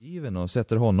given och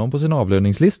sätter honom på sin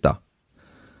avlöningslista.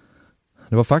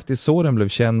 Det var faktiskt så den blev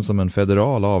känd som en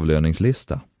federal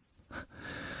avlöningslista.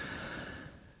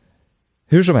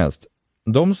 Hur som helst,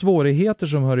 de svårigheter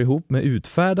som hör ihop med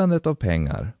utfärdandet av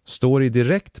pengar står i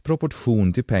direkt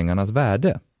proportion till pengarnas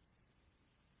värde.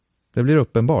 Det blir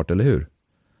uppenbart, eller hur?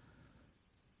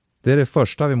 Det är det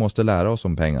första vi måste lära oss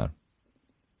om pengar.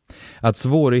 Att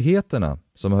svårigheterna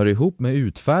som hör ihop med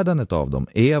utfärdandet av dem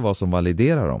är vad som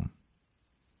validerar dem.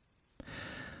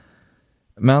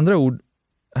 Med andra ord,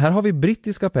 här har vi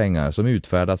brittiska pengar som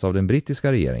utfärdas av den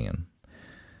brittiska regeringen.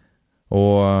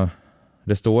 Och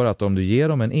det står att om du ger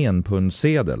dem en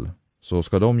enpundsedel så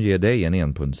ska de ge dig en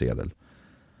enpundsedel.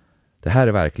 Det här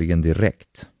är verkligen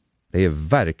direkt. Det är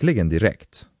verkligen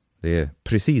direkt. Det är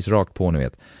precis rakt på, ni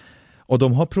vet. Och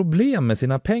de har problem med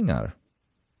sina pengar.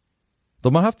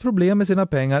 De har haft problem med sina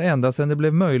pengar ända sedan det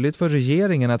blev möjligt för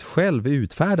regeringen att själv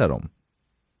utfärda dem.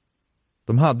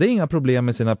 De hade inga problem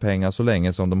med sina pengar så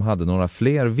länge som de hade några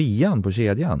fler vian på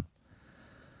kedjan.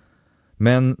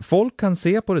 Men folk kan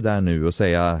se på det där nu och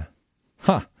säga: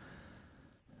 ha!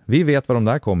 Vi vet var de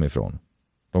där kom ifrån.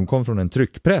 De kom från en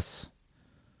tryckpress.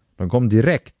 De kom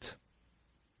direkt.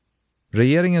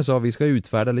 Regeringen sa: vi ska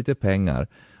utfärda lite pengar.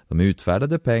 De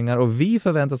utfärdade pengar och vi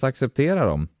förväntas acceptera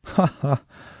dem. Haha!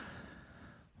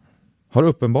 Har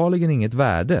uppenbarligen inget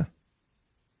värde.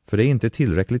 För det är inte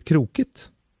tillräckligt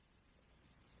krokigt.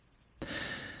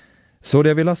 Så det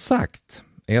jag vill ha sagt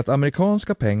är att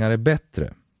amerikanska pengar är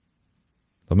bättre.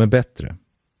 De är bättre.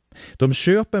 De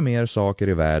köper mer saker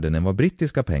i världen än vad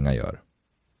brittiska pengar gör.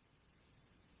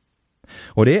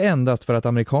 Och det är endast för att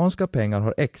amerikanska pengar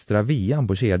har extra vian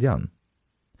på kedjan.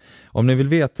 Om ni vill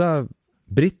veta,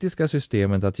 brittiska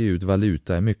systemet att ge ut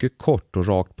valuta är mycket kort och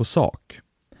rakt på sak.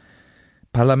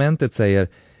 Parlamentet säger: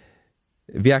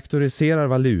 vi auktoriserar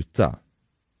valuta.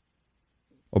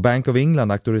 Och Bank of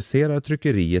England auktoriserar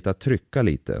tryckeriet att trycka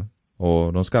lite.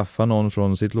 Och de skaffar någon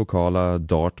från sitt lokala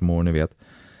Dartmoor, ni vet,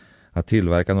 att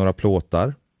tillverka några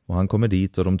plåtar. Och han kommer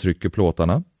dit och de trycker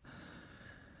plåtarna.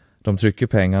 De trycker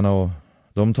pengarna och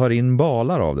de tar in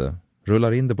balar av det.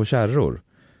 Rullar in det på kärror.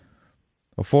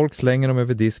 Och folk slänger dem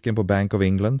över disken på Bank of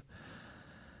England.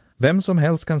 Vem som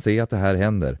helst kan se att det här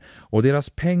händer. Och deras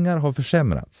pengar har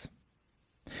försämrats.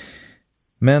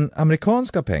 Men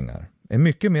amerikanska pengar är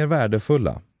mycket mer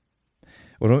värdefulla.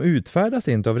 Och de utfärdas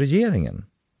inte av regeringen.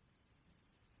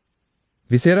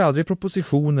 Vi ser aldrig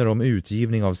propositioner om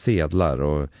utgivning av sedlar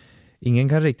och ingen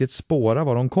kan riktigt spåra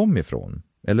var de kom ifrån.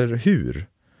 Eller hur?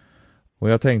 Och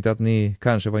jag tänkte att ni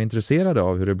kanske var intresserade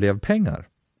av hur det blev pengar.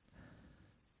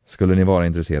 Skulle ni vara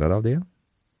intresserade av det?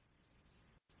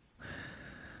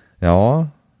 Ja,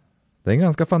 det är en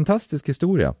ganska fantastisk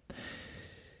historia.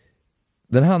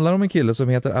 Den handlar om en kille som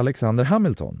heter Alexander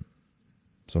Hamilton,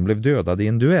 som blev dödad i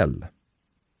en duell.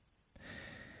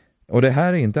 Och det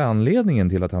här är inte anledningen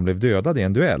till att han blev dödad i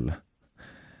en duell.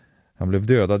 Han blev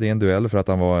dödad i en duell för att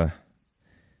han var...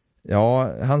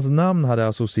 Ja, hans namn hade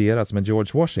associerats med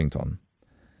George Washington.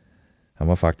 Han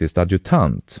var faktiskt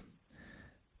adjutant.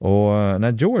 Och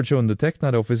när George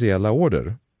undertecknade officiella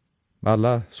order: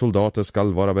 alla soldater ska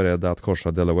vara beredda att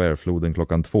korsa Delawarefloden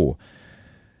 2:00.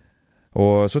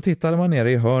 Och så tittade man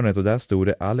nere i hörnet och där stod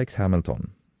det Alex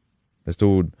Hamilton. Det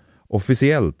stod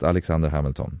officiellt Alexander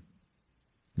Hamilton.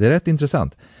 Det är rätt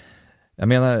intressant. Jag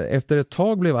menar, efter ett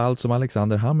tag blev allt som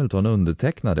Alexander Hamilton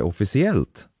undertecknade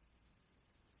officiellt.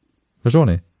 Förstår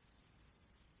ni?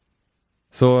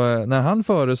 Så när han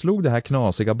föreslog det här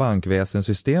knasiga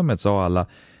bankväsensystemet sa alla: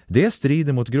 det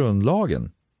strider mot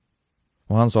grundlagen.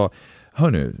 Och han sa: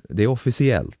 hör nu, det är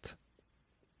officiellt.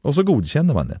 Och så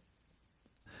godkände man det.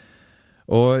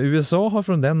 Och USA har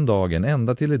från den dagen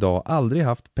ända till idag aldrig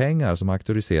haft pengar som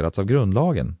auktoriserats av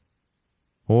grundlagen.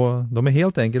 Och de är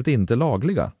helt enkelt inte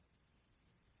lagliga.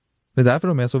 Det är därför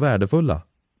de är så värdefulla.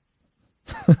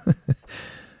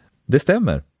 Det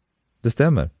stämmer. Det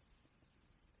stämmer.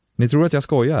 Ni tror att jag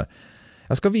skojar.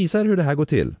 Jag ska visa er hur det här går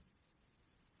till.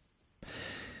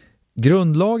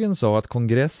 Grundlagen sa att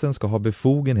kongressen ska ha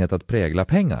befogenhet att prägla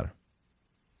pengar.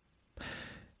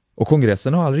 Och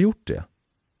kongressen har aldrig gjort det.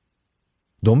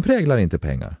 De präglar inte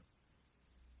pengar.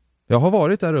 Jag har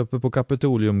varit där uppe på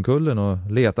Kapitoliumkullen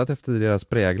och letat efter deras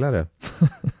präglare.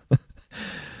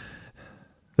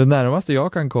 Det närmaste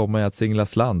jag kan komma är att singla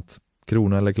slant,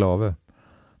 krona eller klave,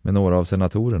 med några av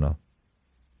senatorerna.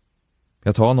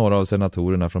 Jag tar några av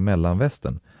senatorerna från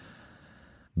mellanvästern.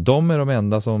 De är de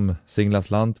enda som singlar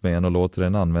slant med en och låter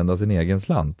en använda sin egen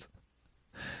slant.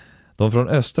 De från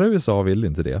östra USA vill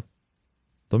inte det.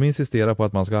 De insisterar på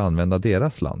att man ska använda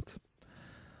deras slant.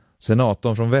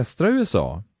 Senatorn från västra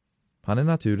USA, han är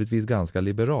naturligtvis ganska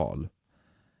liberal.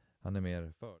 Han är mer för.